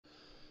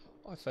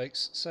Hi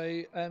folks,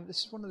 so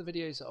this is one of the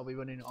videos that I'll be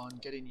running on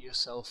getting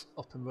yourself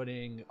up and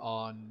running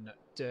on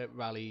Dirt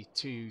Rally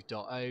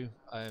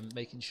 2.0,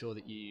 making sure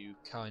that you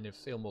kind of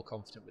feel more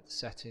confident with the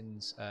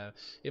settings.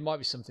 It might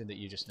be something that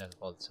you just never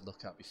bothered to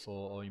look at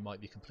before, or you might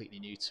be completely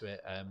new to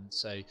it,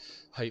 so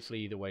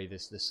hopefully either way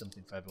there's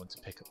something for everyone to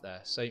pick up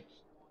there. So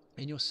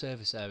in your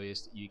service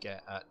areas that you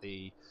get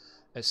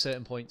at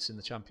certain points in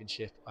the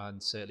championship,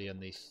 and certainly on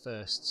the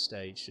first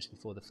stage, just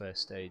before the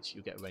first stage,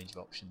 you'll get a range of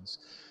options.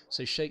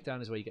 So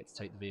shakedown is where you get to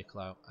take the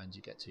vehicle out and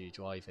you get to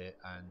drive it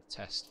and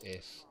test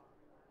if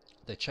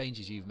the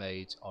changes you've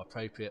made are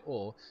appropriate,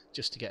 or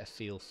just to get a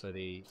feel for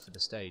the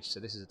stage. So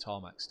this is a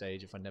tarmac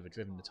stage. If I've never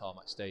driven the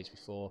tarmac stage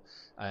before,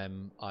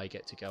 I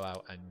get to go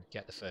out and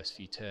get the first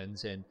few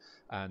turns in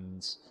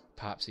and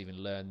perhaps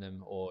even learn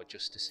them, or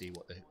just to see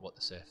what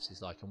the surface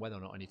is like and whether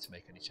or not I need to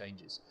make any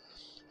changes.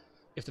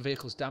 If the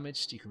vehicle's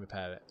damaged, you can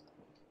repair it.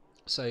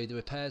 So the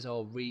repairs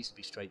are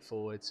reasonably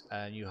straightforward,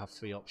 and you have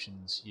three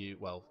options. You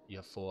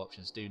have four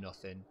options: do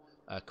nothing,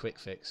 quick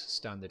fix,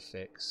 standard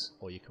fix,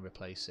 or you can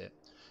replace it.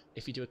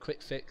 If you do a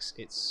quick fix,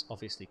 it's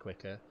obviously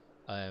quicker.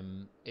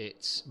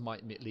 It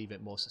might leave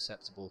it more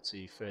susceptible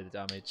to further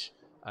damage,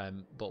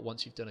 but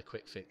once you've done a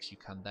quick fix, you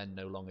can then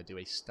no longer do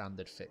a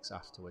standard fix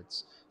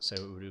afterwards. So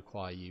it would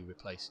require you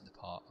replacing the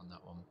part on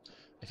that one.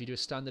 If you do a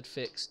standard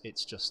fix,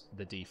 it's just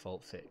the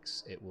default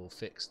fix. It will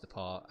fix the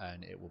part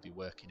and it will be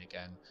working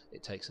again.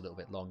 It takes a little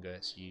bit longer.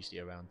 It's usually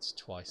around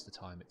twice the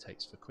time it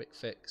takes for quick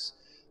fix.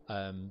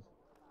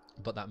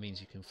 But that means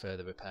you can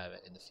further repair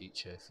it in the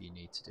future if you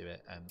need to do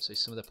it. So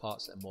some of the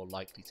parts that are more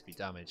likely to be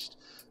damaged,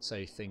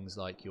 so things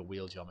like your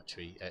wheel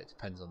geometry, it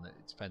depends on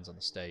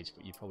the stage,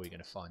 but you're probably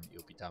going to find that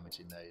you'll be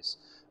damaging those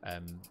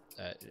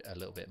a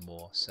little bit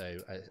more. So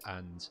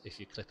and if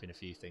you're clipping a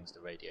few things, the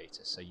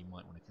radiator, so you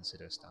might want to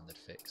consider a standard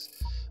fix.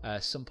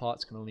 Some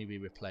parts can only be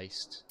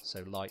replaced,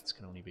 so lights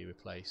can only be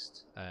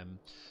replaced.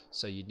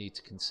 So you need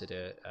to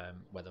consider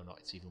whether or not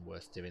it's even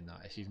worth doing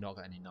that. If you've not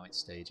got any night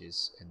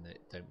stages in it,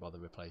 don't bother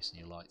replacing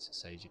your lights. It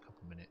saves you a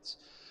couple of minutes.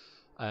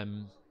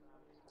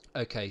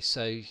 Okay,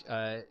 so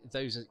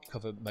those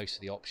cover most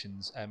of the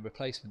options.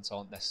 Replacements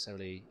aren't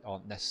necessary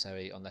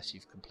unless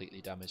you've completely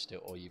damaged it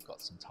or you've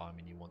got some time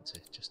and you want to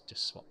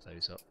just swap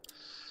those up.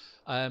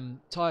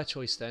 Tyre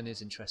choice then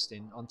is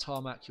interesting. On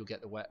tarmac, you'll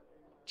get the wet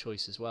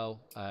choice as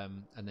well,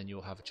 and then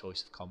you'll have a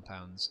choice of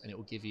compounds, and it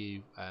will give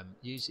you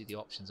usually the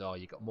options are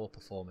you've got more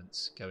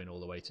performance going all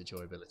the way to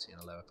durability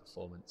and a lower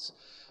performance.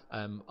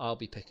 I'll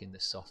be picking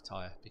this soft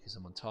tyre because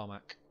I'm on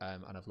tarmac,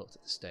 and I've looked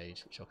at the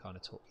stage, which I'll kind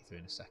of talk you through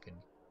in a second.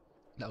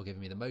 That'll give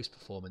me the most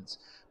performance,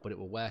 but it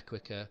will wear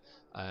quicker,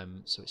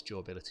 so its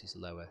durability is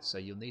lower. So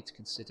you'll need to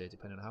consider,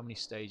 depending on how many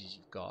stages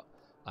you've got,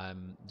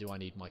 do I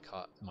need my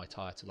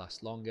tyre to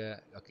last longer?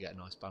 I can get a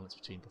nice balance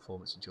between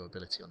performance and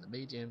durability on the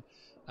medium,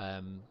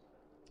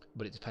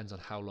 but it depends on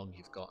how long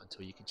you've got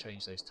until you can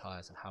change those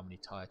tyres and how many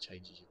tyre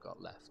changes you've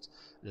got left.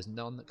 There's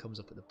none that comes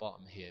up at the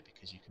bottom here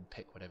because you can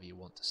pick whatever you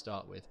want to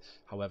start with.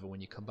 However,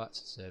 when you come back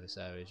to the service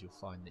areas, you'll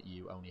find that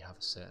you only have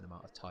a certain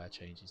amount of tyre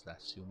changes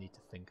left, so you'll need to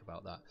think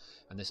about that.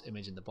 And this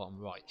image in the bottom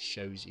right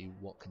shows you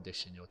what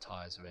condition your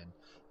tyres are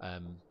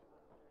in.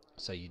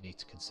 So you need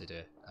to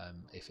consider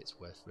if it's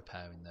worth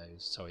replacing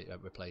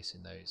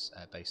those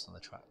based on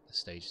the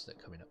stages that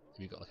are coming up. If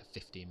you've got like a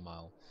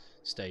 15-mile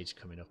stage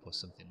coming up or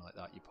something like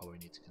that, you probably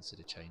need to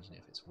consider changing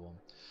it if it's warm.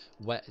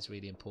 Wet is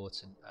really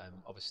important.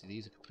 Obviously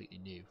these are completely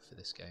new for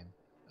this game,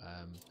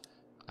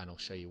 and I'll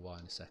show you why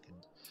in a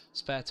second.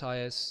 Spare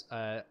tyres,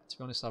 to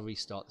be honest, I'll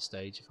restart the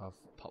stage if I've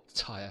popped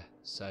the tyre,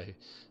 so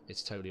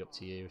it's totally up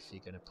to you if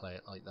you're going to play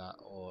it like that,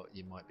 or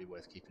you might be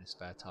worth keeping a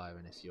spare tyre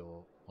in if you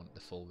want the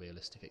full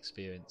realistic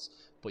experience,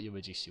 but you'll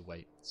reduce your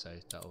weight, so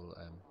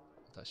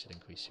that should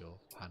increase your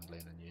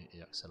handling and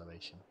your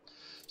acceleration.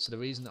 So the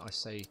reason that I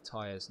say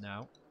tyres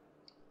now,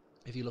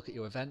 if you look at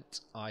your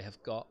event, I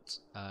have got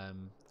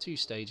two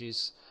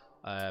stages,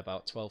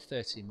 about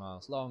 12-13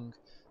 miles long,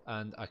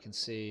 and I can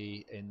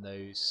see in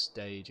those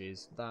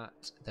stages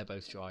that they're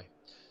both dry,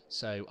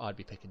 so I'd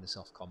be picking the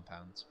soft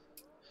compound.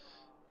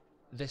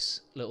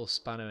 This little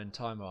spanner and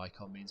timer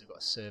icon means I've got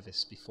a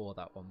service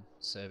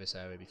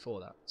area before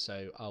that,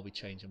 so I'll be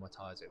changing my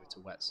tyres over to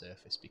wet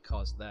surface,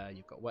 because there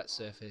you've got wet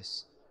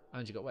surface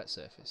and you've got wet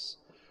surface.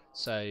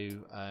 So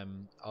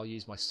I'll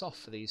use my soft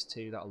for these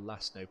two. That'll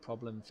last no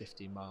problem,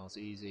 15 miles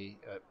easy,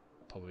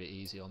 probably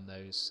easy on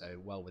those, so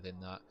well within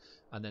that.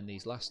 And then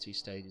these last two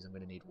stages I'm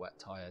going to need wet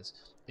tyres.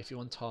 If you're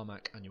on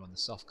tarmac and you're on the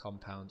soft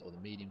compound or the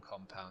medium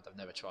compound, I've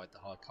never tried the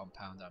hard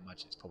compound, I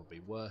imagine it's probably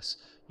worse,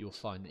 you'll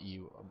find that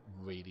you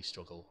really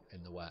struggle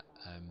in the wet,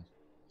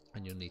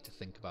 and you'll need to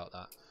think about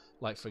that.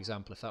 Like for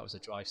example, if that was a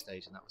dry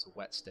stage and that was a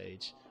wet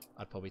stage,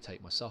 I'd probably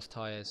take my soft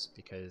tyres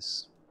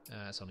because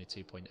it's only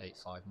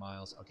 2.85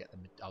 miles.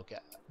 I'll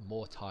get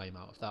more time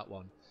out of that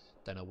one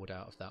than I would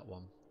out of that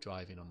one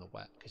driving on the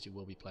wet, because you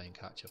will be playing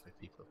catch up if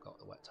people have got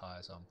the wet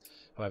tyres on.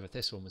 However, if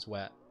this one was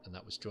wet and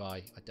that was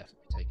dry, I'd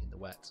definitely be taking the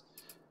wet.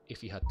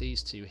 If you had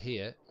these two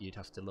here, you'd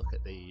have to look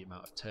at the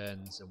amount of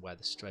turns and where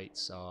the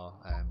straights are,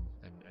 and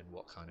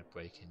what kind of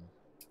braking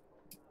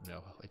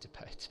no, it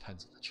depends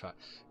on the track,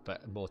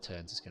 but more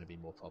turns is going to be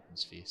more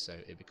problems for you, so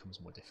it becomes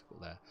more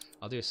difficult there.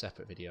 I'll do a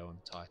separate video on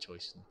tyre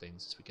choices and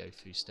things as we go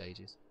through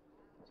stages.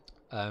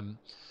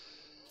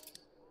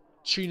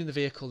 Tuning the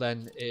vehicle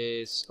then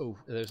is,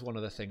 there's one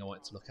other thing I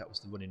wanted to look at,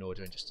 was the running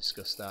order, and just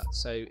discuss that.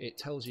 So it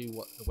tells you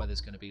what the weather's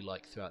going to be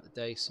like throughout the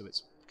day, so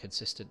it's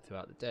consistent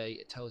throughout the day.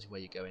 It tells you where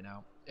you're going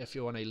out. If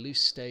you're on a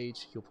loose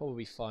stage, you'll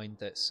probably find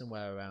that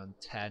somewhere around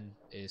 10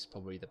 is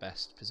probably the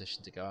best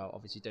position to go out.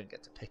 Obviously you don't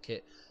get to pick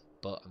it,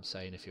 but I'm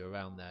saying if you're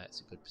around there,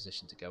 it's a good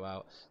position to go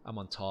out. I'm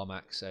on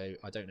tarmac, so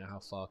I don't know how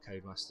far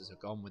Codemasters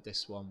have gone with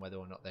this one, whether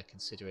or not they're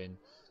considering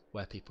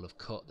where people have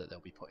cut that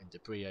they'll be putting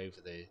debris over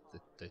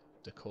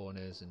the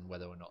corners, and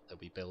whether or not there'll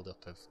be build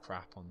up of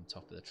crap on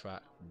top of the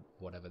track,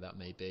 whatever that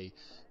may be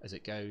as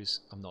it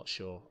goes. I'm not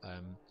sure.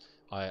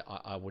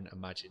 I wouldn't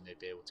imagine they'd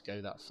be able to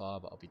go that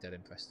far, but I'll be dead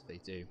impressed if they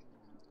do.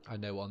 I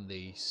know on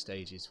the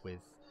stages with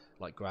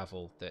like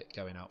gravel that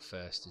going out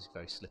first is a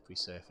very slippery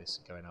surface,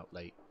 and going out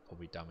late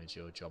probably damage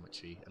your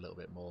geometry a little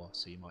bit more,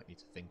 so you might need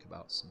to think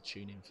about some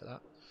tuning for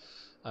that.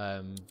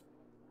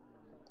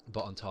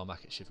 But on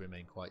tarmac it should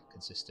remain quite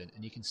consistent,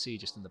 and you can see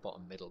just in the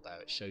bottom middle there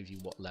it shows you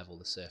what level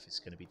the surface is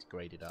going to be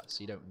degraded at,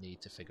 so you don't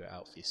need to figure it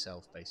out for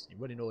yourself based on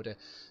your running order.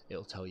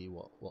 It'll tell you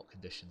what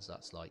conditions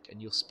that's like,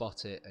 and you'll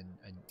spot it,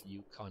 and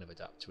you kind of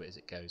adapt to it as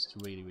it goes.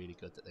 It's really, really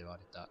good that they've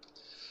added that.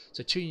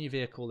 So tuning your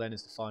vehicle then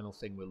is the final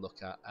thing we'll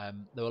look at.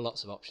 There are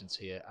lots of options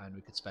here, and we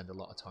could spend a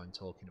lot of time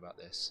talking about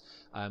this.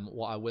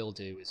 What I will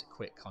do is a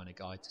quick kind of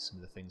guide to some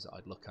of the things that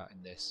I'd look at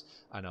in this,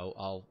 and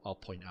I'll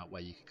point out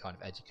where you can kind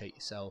of educate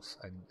yourself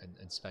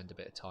and spend a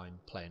bit of time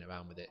playing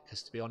around with it,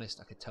 because to be honest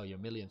I could tell you a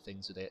million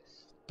things with it,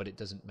 but it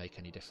doesn't make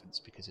any difference,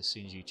 because as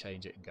soon as you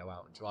change it and go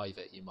out and drive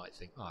it, you might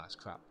think, oh, that's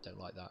crap, don't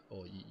like that,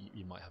 or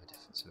you might have a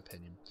difference of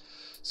opinion.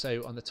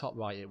 So on the top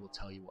right it will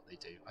tell you what they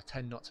do. I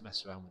tend not to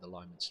mess around with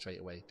alignment straight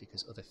away,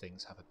 because other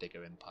things have a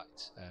bigger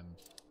impact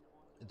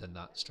than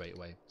that straight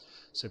away.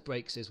 So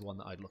brakes is one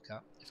that I'd look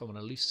at. If I'm on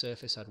a loose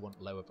surface, I'd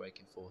want lower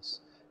braking force.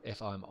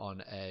 If I'm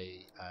on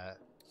a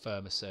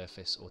firmer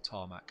surface or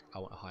tarmac, I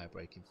want a higher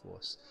braking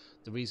force.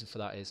 The reason for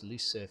that is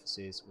loose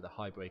surfaces with a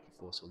high braking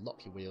force will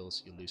lock your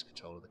wheels, you'll lose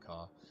control of the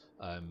car,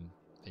 and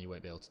you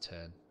won't be able to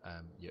turn.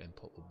 Your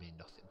input will mean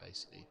nothing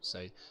basically.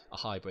 So a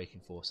high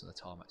braking force on the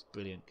tarmac is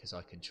brilliant, because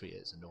I can treat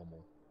it as a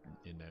normal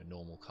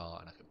car,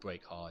 and I can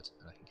brake hard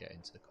and I can get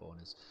into the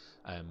corners.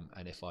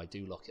 And if I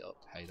do lock it up,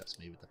 hey, that's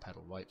me with the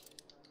pedal right.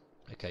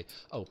 Okay.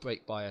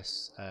 Brake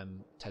bias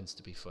tends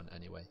to be front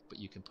anyway, but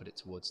you can put it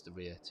towards the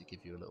rear to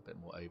give you a little bit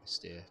more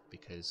oversteer,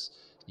 because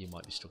you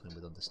might be struggling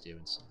with understeer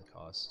in some of the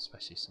cars,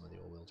 especially some of the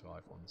all-wheel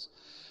drive ones.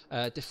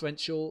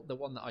 Differential, the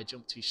one that I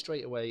jump to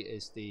straight away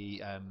is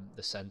the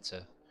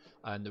centre,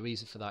 and the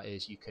reason for that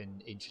is you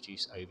can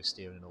introduce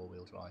oversteer in an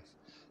all-wheel drive.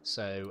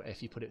 So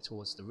if you put it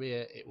towards the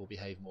rear, it will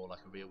behave more like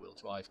a rear-wheel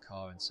drive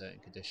car in certain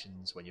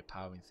conditions when you're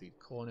powering through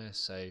the corner,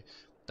 so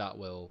that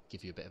will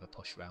give you a bit of a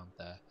push around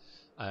there.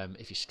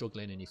 If you're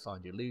struggling and you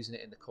find you're losing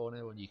it in the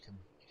corner, well, you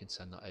can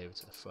send that over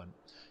to the front.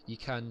 You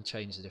can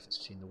change the difference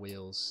between the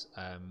wheels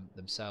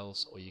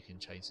themselves, or you can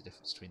change the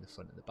difference between the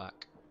front and the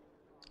back.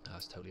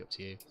 That's totally up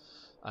to you.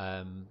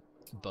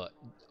 But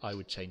I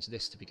would change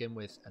this to begin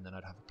with, and then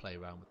I'd have a play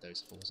around with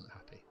those if I wasn't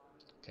happy.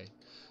 Okay,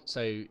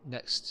 so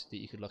next that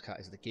you could look at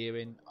is the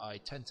gearing. I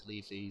tend to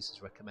leave these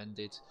as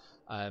recommended.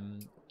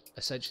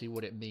 Essentially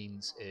what it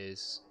means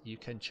is you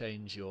can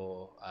change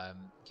your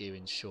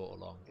gearing short or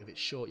long. If it's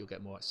short, you'll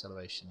get more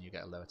acceleration, you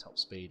get a lower top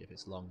speed. If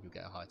it's long, you'll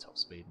get a higher top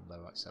speed and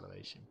lower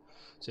acceleration.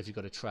 So if you've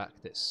got a track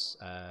that's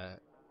a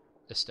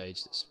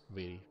stage that's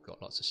really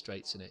got lots of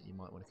straights in it, you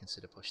might want to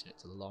consider pushing it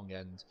to the long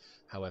end.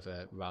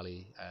 However,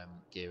 rally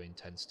gearing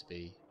tends to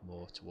be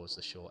more towards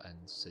the short end,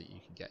 so that you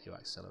can get your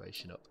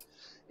acceleration up.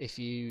 If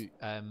you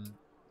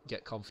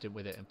get confident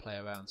with it and play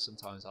around,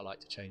 sometimes I like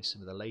to change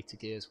some of the later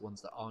gears,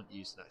 ones that aren't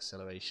used in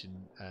acceleration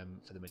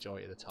for the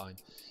majority of the time.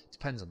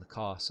 Depends on the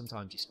car.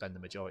 Sometimes you spend the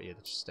majority of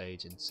the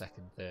stage in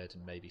second, third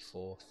and maybe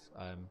fourth.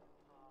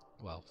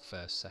 Well,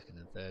 first, second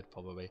and third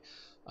probably.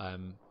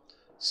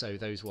 So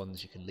those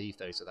ones, you can leave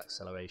those with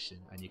acceleration,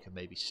 and you can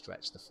maybe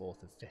stretch the fourth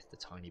and fifth a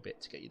tiny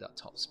bit to get you that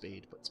top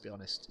speed. But to be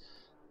honest,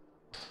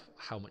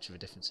 how much of a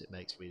difference it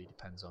makes really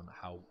depends on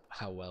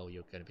how well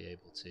you're going to be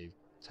able to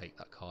take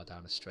that car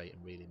down a straight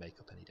and really make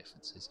up any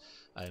differences.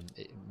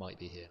 It might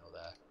be here or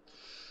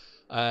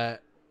there.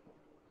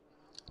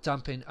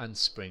 Damping and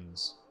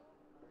springs.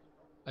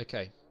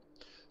 Okay,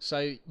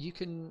 so you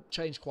can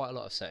change quite a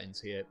lot of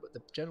settings here, but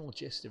the general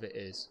gist of it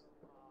is,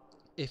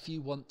 if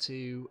you want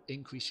to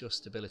increase your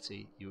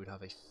stability, you would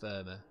have a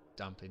firmer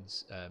damping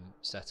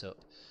setup.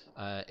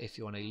 If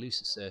you're on a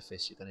looser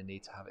surface, you're going to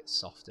need to have it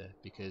softer,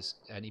 because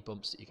any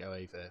bumps that you go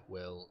over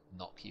will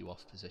knock you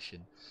off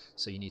position,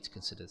 so you need to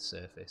consider the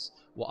surface.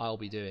 What I'll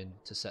be doing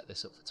to set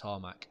this up for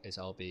tarmac is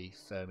I'll be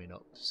firming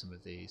up some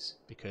of these,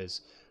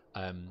 because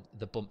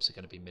the bumps are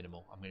going to be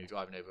minimal. I'm going to be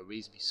driving over a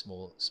reasonably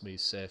smooth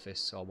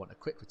surface, so I want a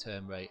quick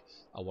return rate,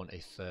 I want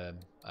a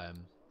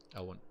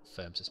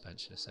firm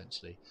suspension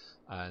essentially,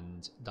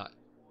 and that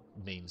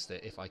means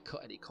that if I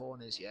cut any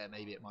corners, yeah,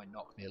 maybe it might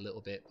knock me a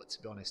little bit, but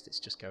to be honest, it's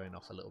just going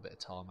off a little bit of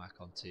tarmac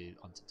onto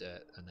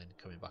dirt and then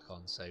coming back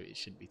on, so it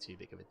shouldn't be too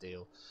big of a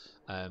deal.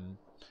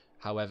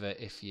 However,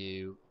 if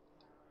you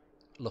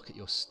look at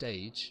your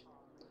stage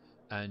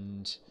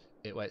and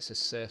where it says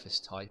surface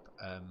type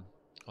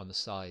on the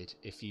side,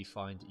 if you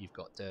find that you've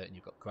got dirt and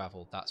you've got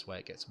gravel, that's where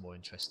it gets more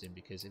interesting,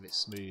 because if it's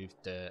smooth,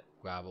 dirt,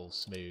 gravel,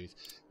 smooth,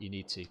 you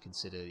need to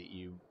consider that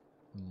you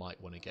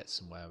might want to get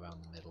somewhere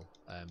around the middle.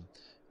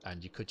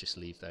 And you could just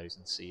leave those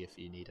and see if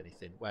you need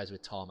anything. Whereas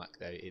with tarmac,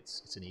 though,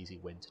 it's an easy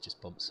win to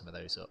just bump some of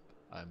those up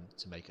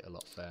to make it a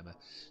lot firmer.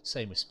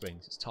 Same with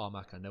springs. It's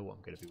tarmac. I know what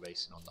I'm going to be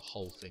racing on. The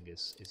whole thing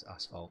is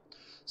asphalt,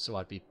 so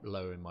I'd be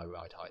lowering my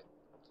ride height,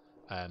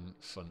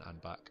 front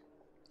and back,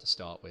 to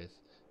start with,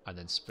 and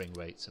then spring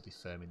rates, I'll be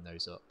firming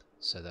those up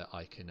so that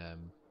I can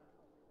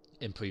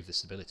improve the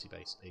stability,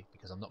 basically,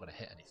 because I'm not going to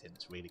hit anything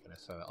that's really going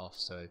to throw it off.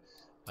 So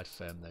I'd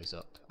firm those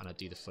up, and I'd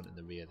do the front and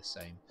the rear the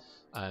same.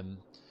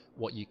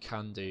 What you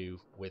can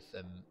do with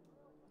them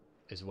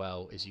as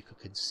well is you could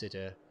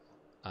consider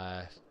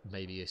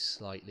maybe a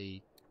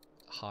slightly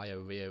higher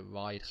rear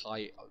ride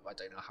height. I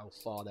don't know how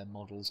far their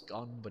model's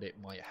gone, but it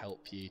might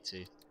help you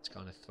to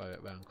kind of throw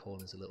it around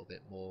corners a little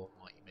bit more,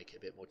 might make it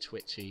a bit more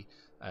twitchy.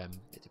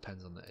 It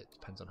depends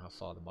on how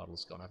far the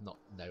model's gone. I've not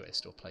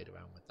noticed or played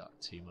around with that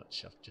too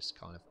much. I've just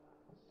kind of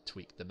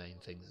tweak the main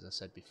things, as I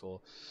said before.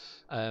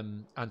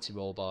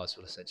 Anti-roll bars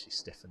will essentially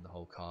stiffen the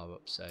whole car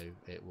up, so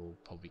it will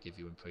probably give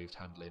you improved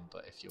handling,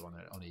 but if you're on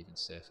an uneven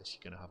surface,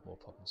 you're going to have more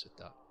problems with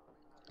that.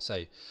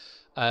 So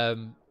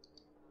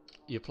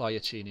you apply your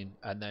tuning,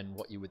 and then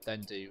what you would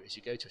then do is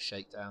you go to a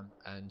shakedown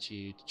and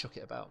you chuck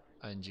it about,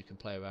 and you can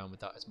play around with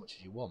that as much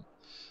as you want.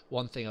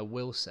 One thing I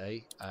will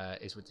say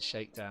is with the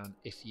shakedown,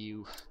 if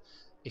you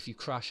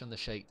crash on the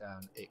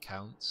shakedown, it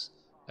counts.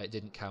 It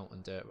didn't count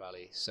on Dirt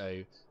Rally,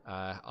 so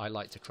I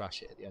like to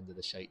crash it at the end of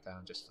the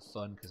shakedown just for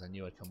fun, because I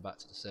knew I'd come back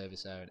to the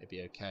service area and it'd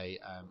be okay.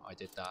 I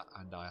did that,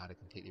 and I had a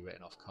completely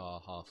written off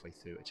car halfway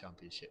through a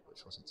championship,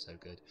 which wasn't so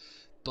good.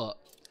 But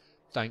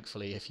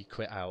thankfully, if you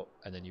quit out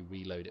and then you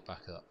reload it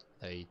back up,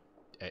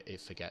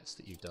 it forgets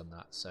that you've done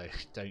that. So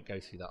don't go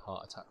through that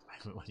heart attack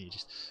moment when you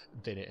just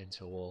bin it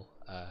into a wall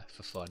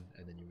for fun,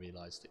 and then you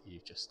realise that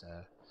you've just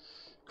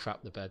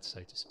crapped the bed,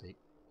 so to speak.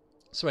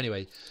 So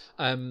anyway,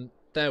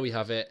 there we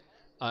have it.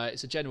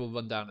 It's a general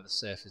rundown of the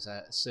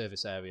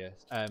service area,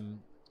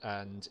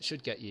 and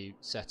should get you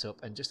set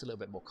up and just a little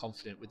bit more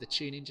confident with the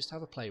tuning. Just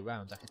have a play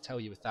around. I could tell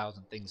you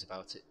 1,000 things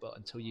about it, but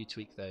until you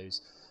tweak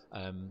those,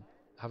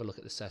 have a look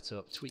at the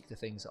setup, tweak the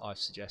things that I've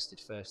suggested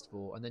first of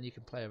all, and then you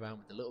can play around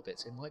with the little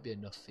bits. It might be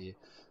enough for you.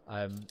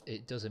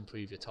 It does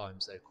improve your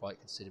times though quite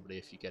considerably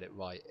if you get it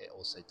right. It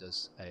also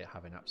does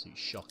have an absolute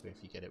shocker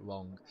if you get it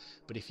wrong,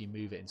 but if you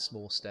move it in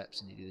small steps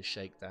and you do the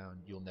shakedown,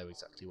 you'll know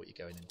exactly what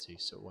you're going into,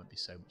 so it won't be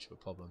so much of a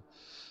problem.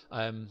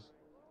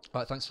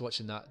 Right, thanks for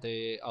watching that.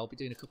 I'll be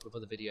doing a couple of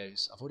other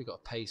videos. I've already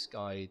got a pace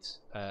guide,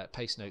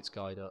 pace notes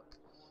guide up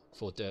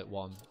for Dirt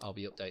 1. I'll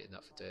be updating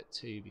that for Dirt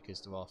 2 because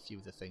there are a few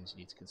of the things you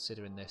need to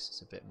consider in this.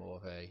 It's a bit more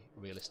of a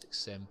realistic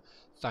sim.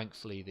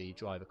 Thankfully, the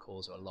driver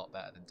calls are a lot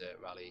better than Dirt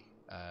Rally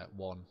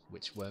 1,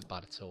 which weren't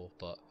bad at all,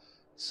 but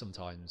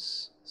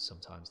sometimes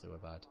they were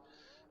bad.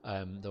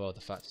 There are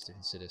other factors to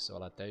consider, so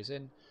I'll add those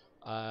in.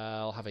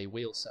 I'll have a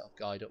wheel setup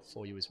guide up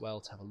for you as well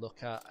to have a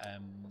look at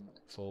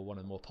for one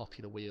of the more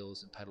popular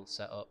wheels and pedal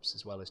setups,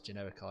 as well as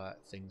generic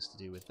things to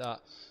do with that.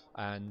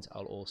 And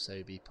I'll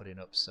also be putting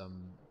up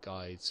some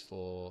guides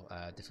for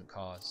different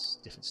cars,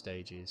 different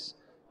stages,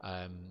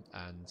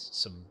 and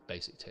some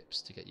basic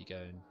tips to get you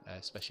going,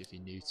 especially if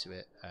you're new to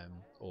it,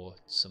 or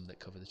some that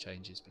cover the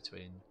changes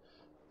between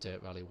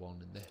Dirt Rally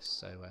 1 and this.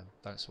 So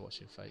thanks for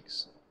watching,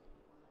 folks.